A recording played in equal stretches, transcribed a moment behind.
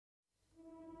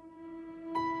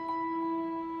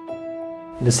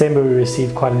In December, we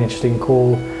received quite an interesting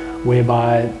call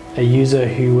whereby a user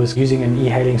who was using an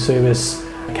e-hailing service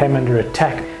came under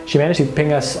attack. She managed to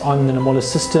ping us on the Namola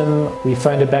system. We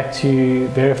phoned her back to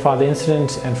verify the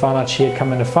incident and found out she had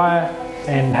come under fire.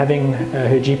 And having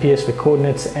her GPS, the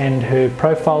coordinates and her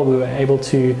profile, we were able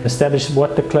to establish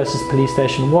what the closest police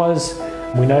station was.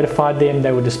 We notified them,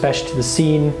 they were dispatched to the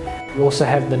scene. We also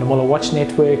have the Namola Watch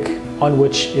network, on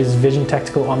which is Vision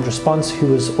Tactical Armed Response,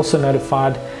 who was also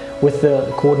notified with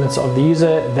the coordinates of the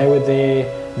user. They were there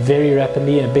very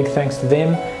rapidly, and a big thanks to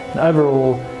them. And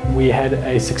overall, we had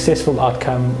a successful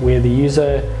outcome where the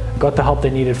user got the help they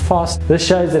needed fast. This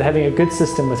shows that having a good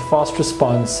system with fast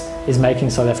response is making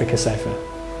South Africa safer.